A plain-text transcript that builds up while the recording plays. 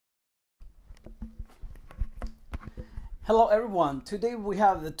Hello everyone, today we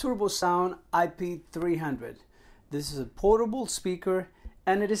have the Turbosound ip300. This is a portable speaker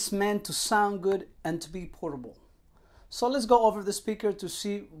and it is meant to sound good and to be portable. So let's go over the speaker to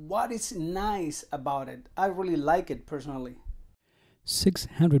see what is nice about it. I really like it personally.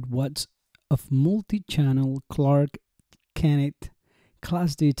 600 watts of multi-channel Clark Kent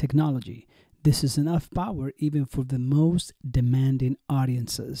Class D technology. This is enough power even for the most demanding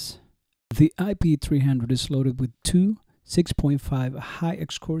audiences. The ip300 is loaded with two 6.5 high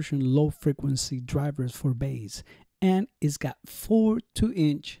excursion low frequency drivers for bass, and it's got four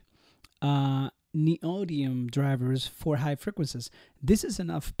 2-inch neodymium drivers for high frequencies. This is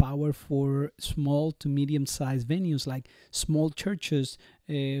enough power for small to medium sized venues like small churches,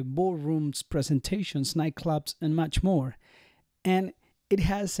 ballrooms, presentations, nightclubs, and much more. And it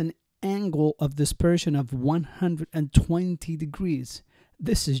has an angle of dispersion of 120 degrees.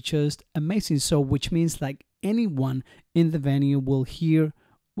 This is just amazing. So which means like anyone in the venue will hear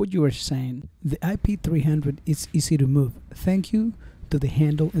what you are saying. The ip300 is easy to move thank you to the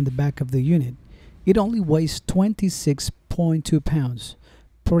handle in the back of the unit. It only weighs 26.2 pounds.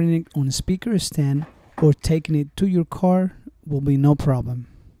 Putting it on a speaker stand or taking it to your car will be no problem.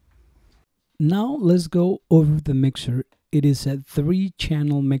 Now let's go over the mixer. It is a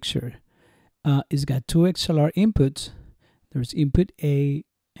 3-channel mixer. It's got two XLR inputs. There's input A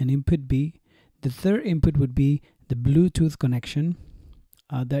and input B. The third input would be the Bluetooth connection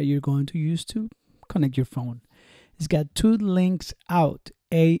that you're going to use to connect your phone. It's got two links out,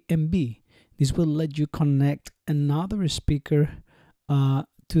 A and B. This will let you connect another speaker to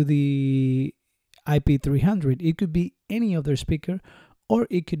the ip300. It could be any other speaker or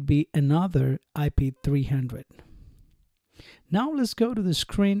it could be another ip300. Now let's go to the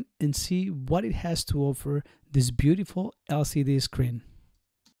screen and see what it has to offer, this beautiful LCD screen.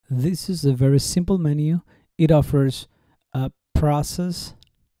 This is a very simple menu. It offers a process,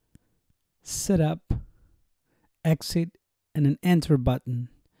 setup, exit, and an enter button.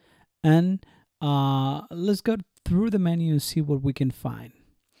 And let's go through the menu and see what we can find.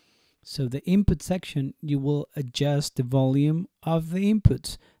 So the input section, you will adjust the volume of the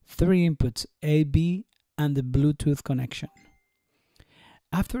inputs, 3 inputs, A, B, and the Bluetooth connection.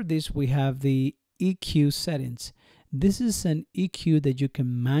 After this, we have the EQ settings. This is an EQ that you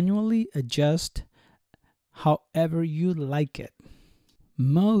can manually adjust however you like it.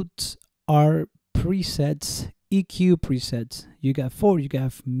 Modes are presets, EQ presets. You got 4. You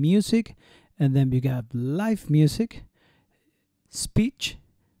got music, and then you got live music, speech,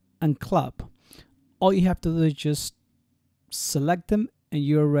 and club. All you have to do is just select them and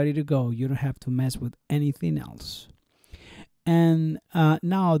you're ready to go. You don't have to mess with anything else. And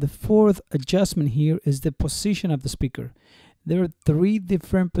now the fourth adjustment here is the position of the speaker. There are 3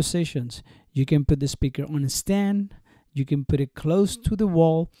 different positions. You can put the speaker on a stand, you can put it close to the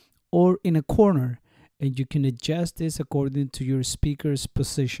wall or in a corner, and you can adjust this according to your speaker's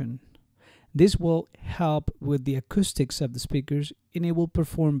position. This will help with the acoustics of the speakers and it will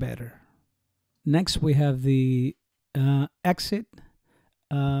perform better. Next we have the exit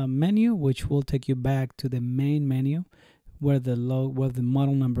menu, which will take you back to the main menu where the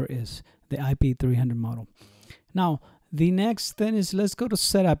model number is, the ip300 model. Now the next thing is, let's go to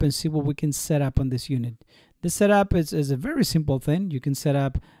setup and see what we can set up on this unit. The setup is a very simple thing. You can set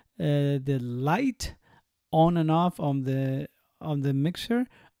up the light on and off on the mixer,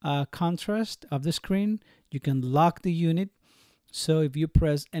 contrast of the screen. You can lock the unit, so if you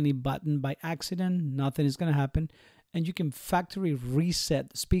press any button by accident, nothing is going to happen. And you can factory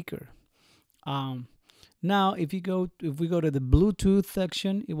reset the speaker. Now if we go to the Bluetooth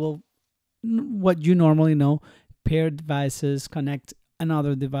section, it will, what you normally know, pair devices, connect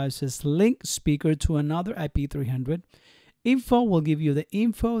another devices, link speaker to another ip300. Info will give you the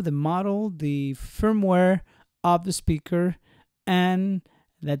info, the model, the firmware of the speaker, and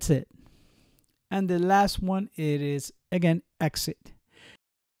that's it. And the last one, it is again exit.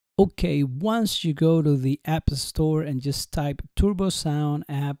 Okay, once you go to the App Store and just type Turbosound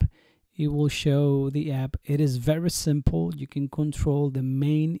app, it will show the app. It is very simple. You can control the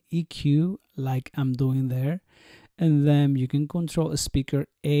main EQ like I'm doing there. And then you can control a speaker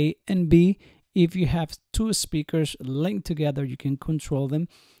A and B. If you have 2 speakers linked together, you can control them.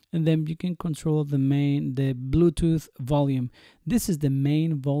 And then you can control the Bluetooth volume. This is the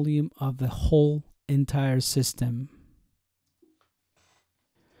main volume of the whole entire system.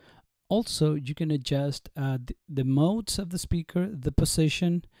 Also, you can adjust the modes of the speaker, the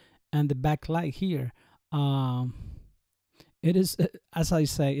position, and the backlight here. It is, as I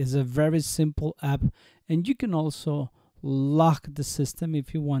say, is a very simple app, and you can also lock the system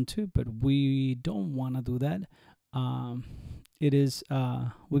if you want to, but we don't want to do that. It is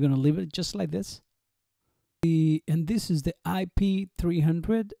we're gonna leave it just like this. And this is the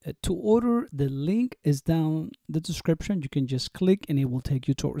ip300. To order, the link is down the description. You can just click and it will take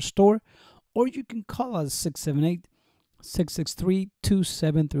you to our store, or you can call us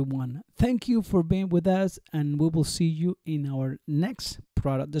 678-663-2731. Thank you for being with us, and we will see you in our next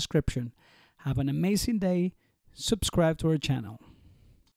product description. Have an amazing day. Subscribe to our channel.